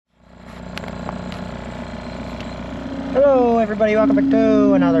Hello everybody, welcome back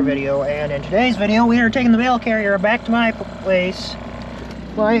to another video, and in today's video we are taking the bale carrier back to my place,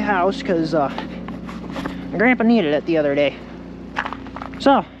 my house, because my grandpa needed it the other day.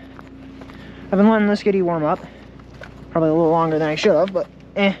 So, I've been letting this kitty warm up, probably a little longer than I should have, but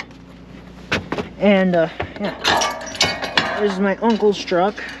yeah, this is my uncle's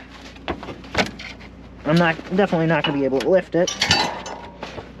truck. I'm definitely not going to be able to lift it,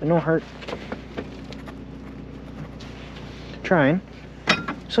 but no hurt trying.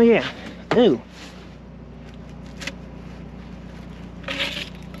 So yeah, ooh.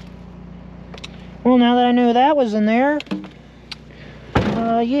 Well, now that I knew that was in there,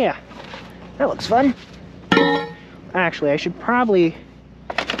 yeah, that looks fun. Actually, I should probably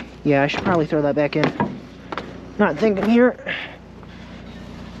throw that back in. Not thinking here.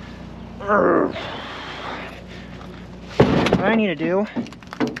 What I need to do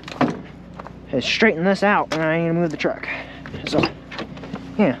is straighten this out, and I need to move the truck. So,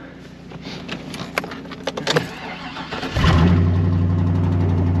 yeah.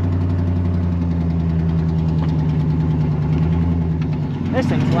 This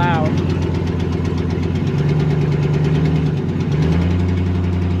thing's loud.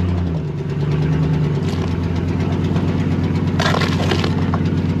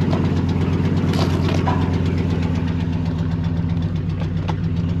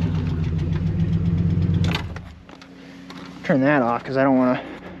 Turn that off because I don't want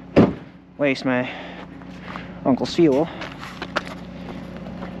to waste my uncle's fuel.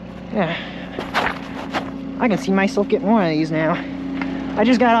 Yeah, I can see myself getting one of these now. I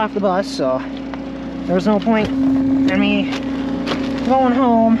just got off the bus, so there was no point in me going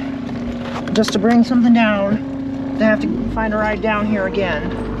home just to bring something down to have to find a ride down here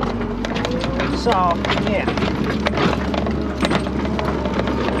again. So, yeah.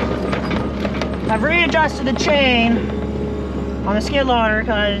 I've readjusted the chain on the skid loader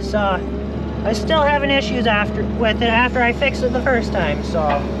because I still having issues with it after I fixed it the first time,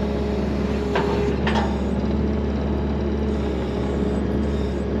 so.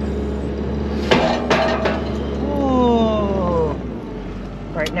 Ooh.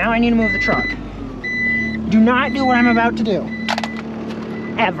 Right, now I need to move the truck. Do not do what I'm about to do.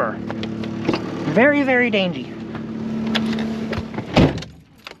 Ever. Very, very dangerous.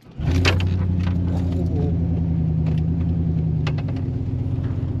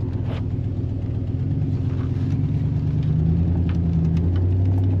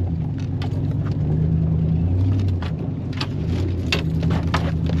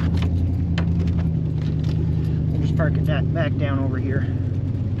 Parking that back down over here.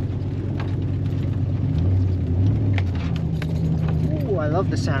 Ooh, I love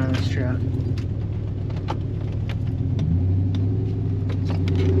the sound of this truck.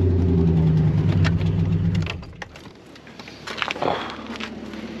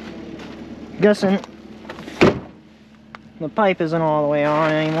 Guessing the pipe isn't all the way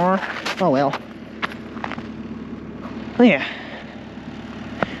on anymore. Oh well. Oh yeah.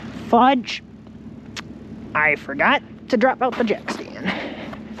 Fudge. I forgot to drop out the jack stand.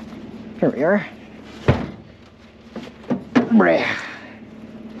 Here we are. Brah.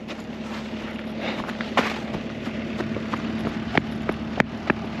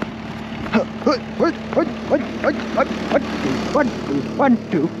 One,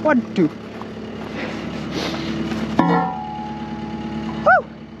 two. Woo!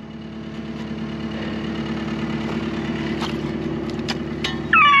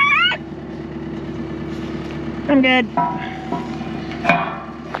 I'm good.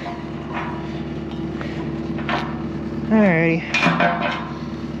 Alrighty.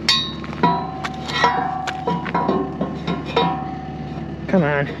 Come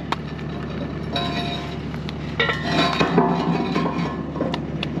on.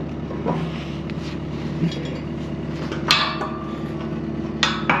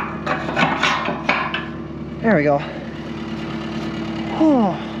 There we go.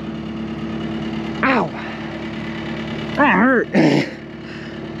 Oh. Ow. That hurt.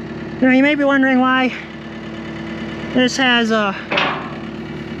 Now you may be wondering why this has a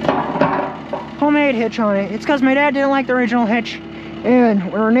homemade hitch on it. It's because my dad didn't like the original hitch,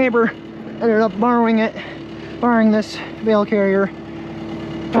 and when our neighbor ended up borrowing this bale carrier,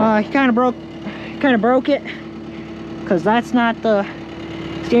 he kind of broke it, because that's not the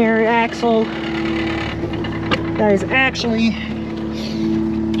steering axle. That is actually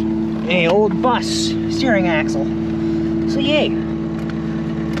a old bus steering axle. So yay.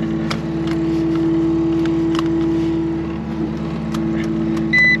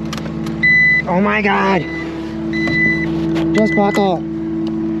 Oh my god. Just buckle.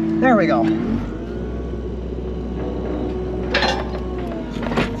 There we go.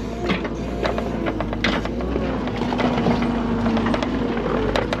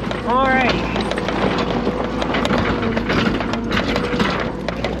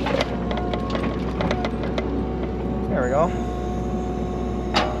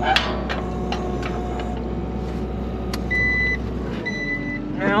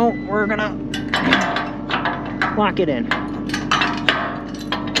 lock it in.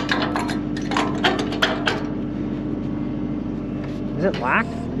 Is it locked?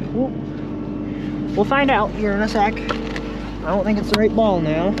 We'll find out here in a sec. I don't think it's the right ball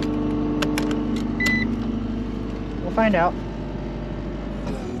now. We'll find out.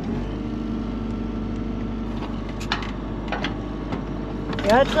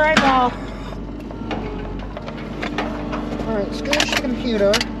 Yeah, it's the right ball. Alright, scooch the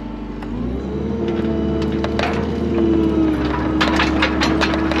computer.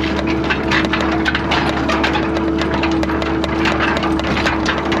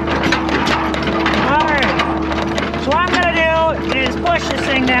 Push this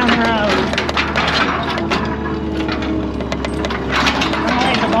thing down the road. I'm gonna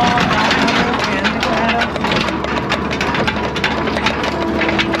lay the ball down and go ahead.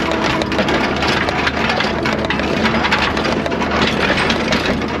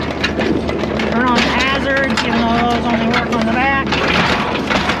 Turn on the hazards, even though those only work on the back.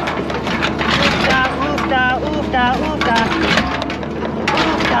 Oofda, oofda, oofda, oofda.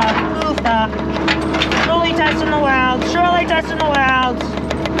 Oofda, oofda. Surely testing the wilds, surely testing the wilds.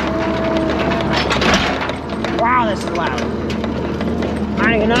 Wow, this is loud.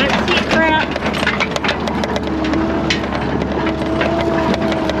 I cannot see crap.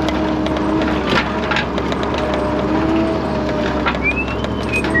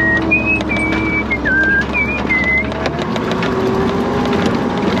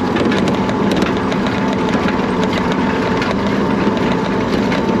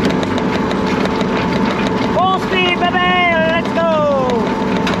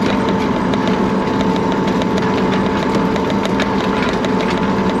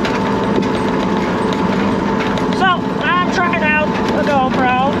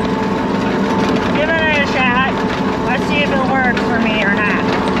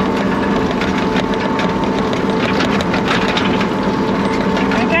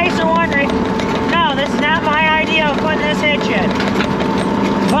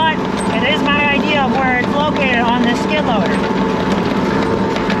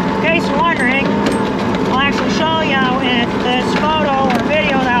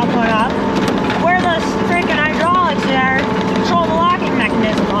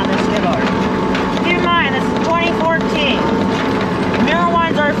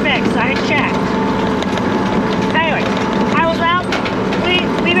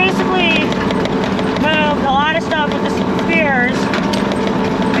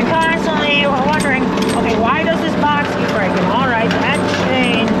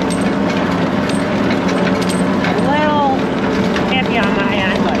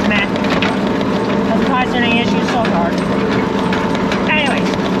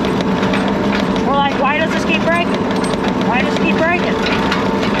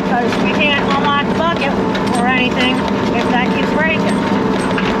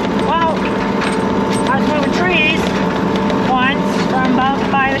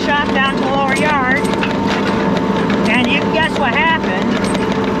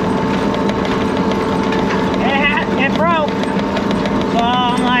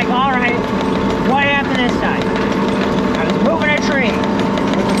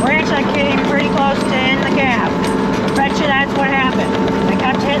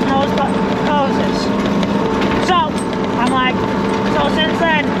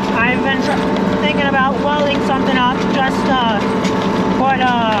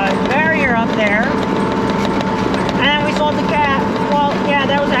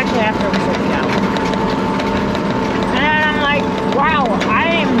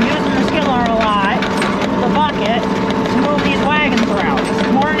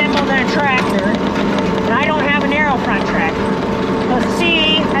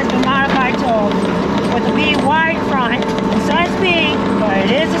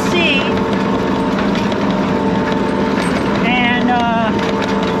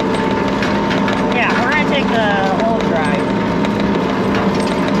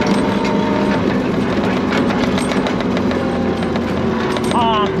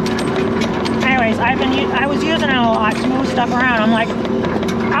 I was using it a lot to move stuff around. I'm like,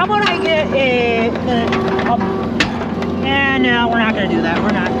 how about I get and no, we're not going to do that.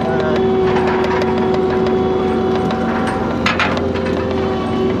 We're not.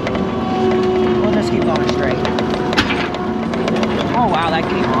 We'll just keep going straight. Oh wow, that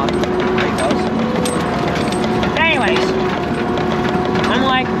came off. There it goes. Anyways, I'm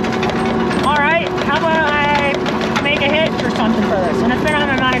like, alright, how about I make a hitch or something for this? And it's been on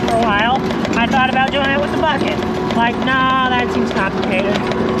my mind for a while. I thought about doing it with the bucket. Like, nah, that seems complicated.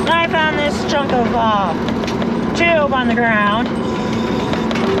 Then I found this chunk of tube on the ground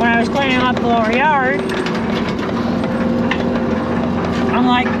when I was cleaning up the lower yard.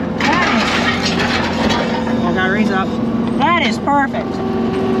 like, that is, oh, gotta raise it up. That is perfect.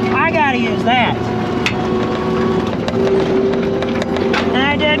 I gotta use that. And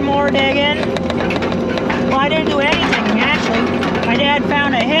I did more digging. Well, I didn't do any digging, actually. My dad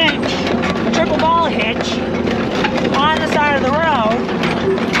found a hitch, a triple ball hitch, on the side of the road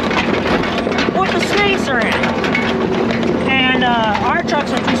with the spacer in it. And our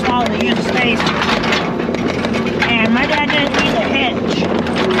trucks are too small to use a spacer. And my dad didn't need the hitch.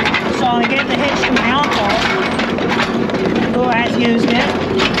 So I gave the hitch to my uncle, who has used it.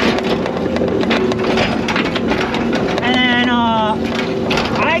 And then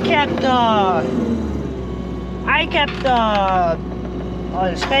I kept the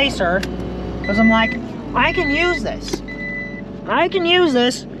spacer, because I'm like, I can use this. I can use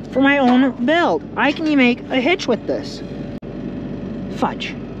this for my own build. I can make a hitch with this.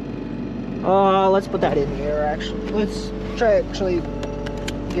 Fudge. Let's put that in here, actually. Let's try actually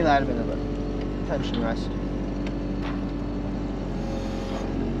give that a bit of a tension rest.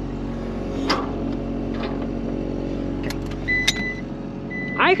 Okay.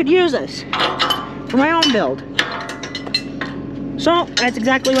 I could use this for my own build. So, that's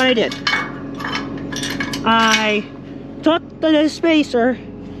exactly what I did. I took the spacer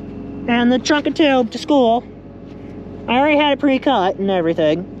and the chunk of tube to school. I already had it pre-cut and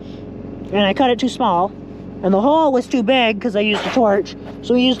everything. And I cut it too small. And the hole was too big because I used a torch.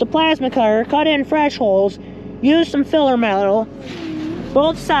 So we used a plasma cutter, cut in fresh holes, used some filler metal,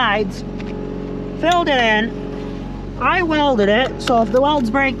 both sides, filled it in. I welded it, so if the welds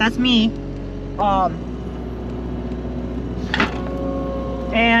break, that's me.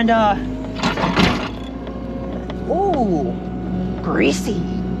 Ooh, greasy.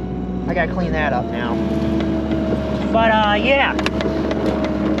 I gotta clean that up now. But, yeah.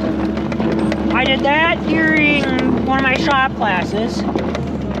 I did that during one of my shop classes.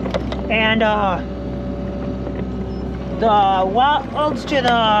 And, the welds to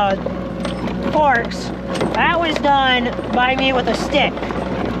the forks, that was done by me with a stick.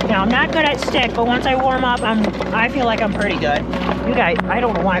 Now, I'm not good at stick, but once I warm up, I feel like I'm pretty good. You guys, I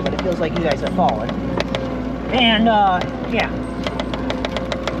don't know why, but it feels like you guys are falling. And, yeah.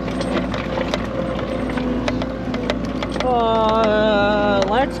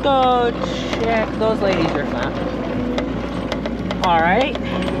 Let's go check. Those ladies are fine. Alright.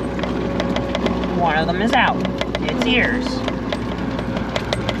 One of them is out. It's ears.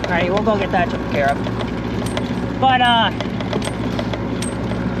 Alright, we'll go get that taken care of. But, oh,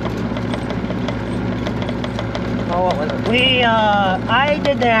 what was it? I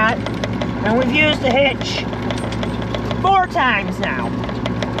did that, and we've used the hitch 4 times now,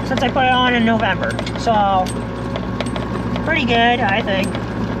 since I put it on in November. So, pretty good, I think.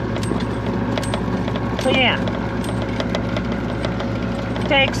 So, yeah.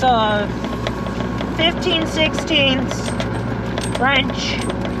 Takes a 15/16 wrench,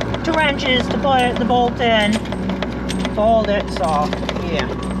 2 wrenches to put the bolt in, to hold it, so, yeah.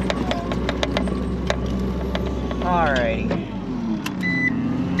 Alrighty.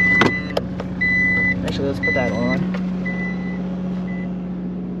 Actually, let's put that on.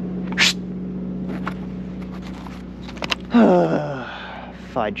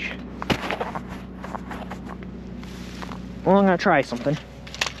 Fudge. Well, I'm gonna try something.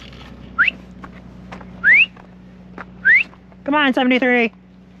 Come on, 73.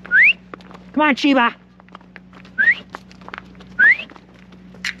 Come on, Chiba.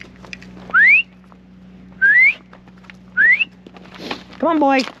 Come on,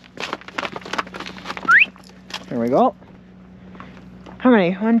 boy. There we go. How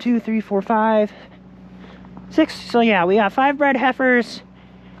many? 1, 2, 3, 4, 5, 6. So yeah, we got 5 bred heifers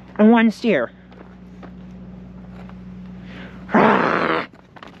and 1 steer.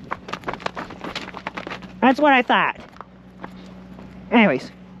 That's what I thought.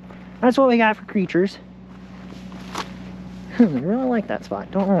 Anyways, that's what we got for creatures. I really like that spot.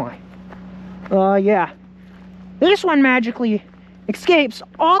 Don't know why. Yeah. This one magically escapes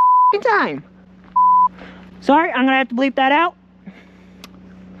all the time. Sorry, I'm gonna have to bleep that out.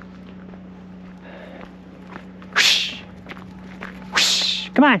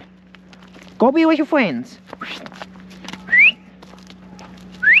 Come on. Go be with your friends.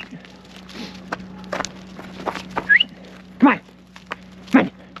 Come on. Come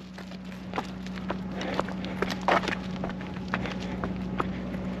on.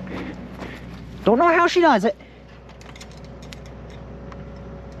 Don't know how she does it.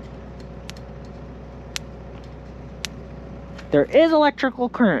 There is electrical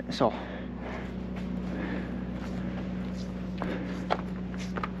current, so.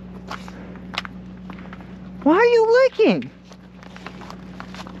 Why are you licking?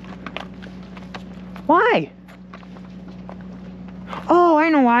 Why? Oh, I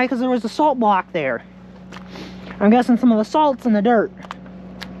know why, because there was a salt block there. I'm guessing some of the salt's in the dirt.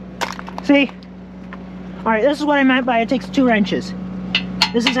 See? Alright, this is what I meant by it takes 2 wrenches.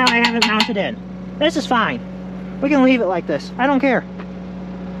 This is how I have it mounted in. This is fine. We can leave it like this. I don't care.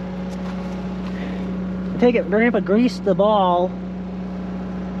 Grandpa greased the ball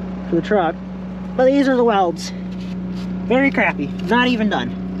for the truck. But these are the welds. Very crappy. Not even done.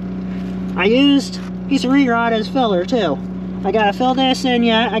 I used a piece of re-rod as filler too. I gotta fill this in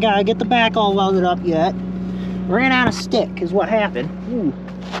yet. I gotta get the back all welded up yet. Ran out of stick is what happened. Ooh.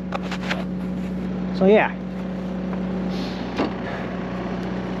 So yeah.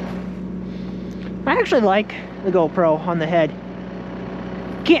 I actually like the GoPro on the head.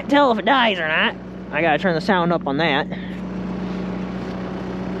 Can't tell if it dies or not. I gotta turn the sound up on that.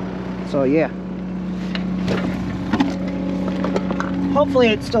 So yeah. Hopefully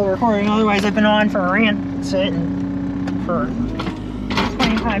it's still recording, otherwise I've been on for a rant sitting for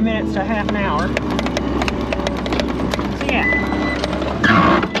 25 minutes to half an hour. So yeah.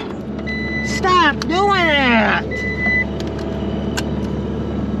 Stop doing that!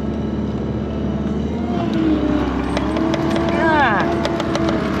 God.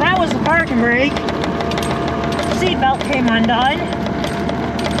 That was the parking brake. Seatbelt came undone.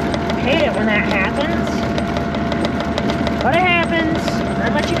 Hate it when that happens. But it happens.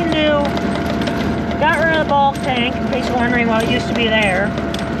 Not much you can do. Got rid of the bulk tank, in case you're wondering what used to be there.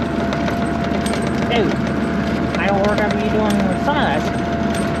 Dude, I don't know what we're going to be doing with some of this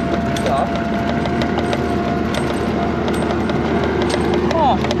stuff.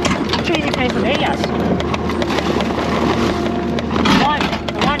 Oh, cheesy quesadillas.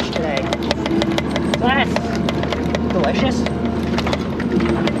 For lunch today. So that's delicious.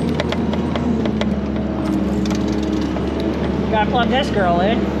 Gotta plug this girl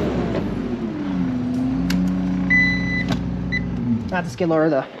in. Not the skid loader,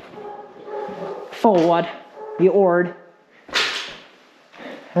 the forward, the ord,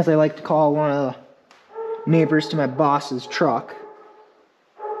 as I like to call one of the neighbors to my boss's truck.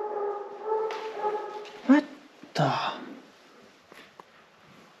 What the?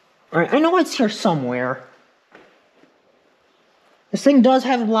 Alright, I know it's here somewhere. This thing does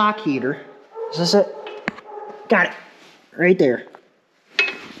have a block heater. Is this it? Got it. Right there.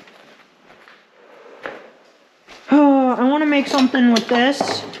 I want to make something with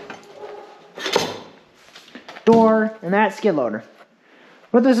this door and that skid loader.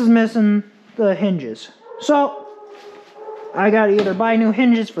 But this is missing the hinges. So, I gotta either buy new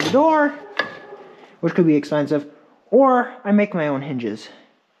hinges for the door, which could be expensive, or I make my own hinges,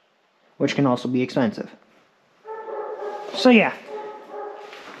 which can also be expensive. So yeah.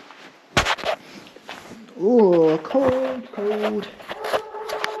 Ooh, cold, cold.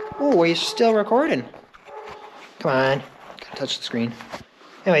 Oh, we're still recording. Come on, gotta touch the screen.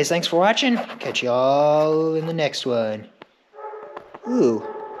 Anyways, thanks for watching. Catch y'all in the next one. Ooh.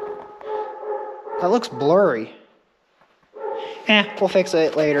 That looks blurry. We'll fix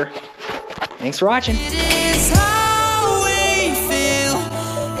it later. Thanks for watching.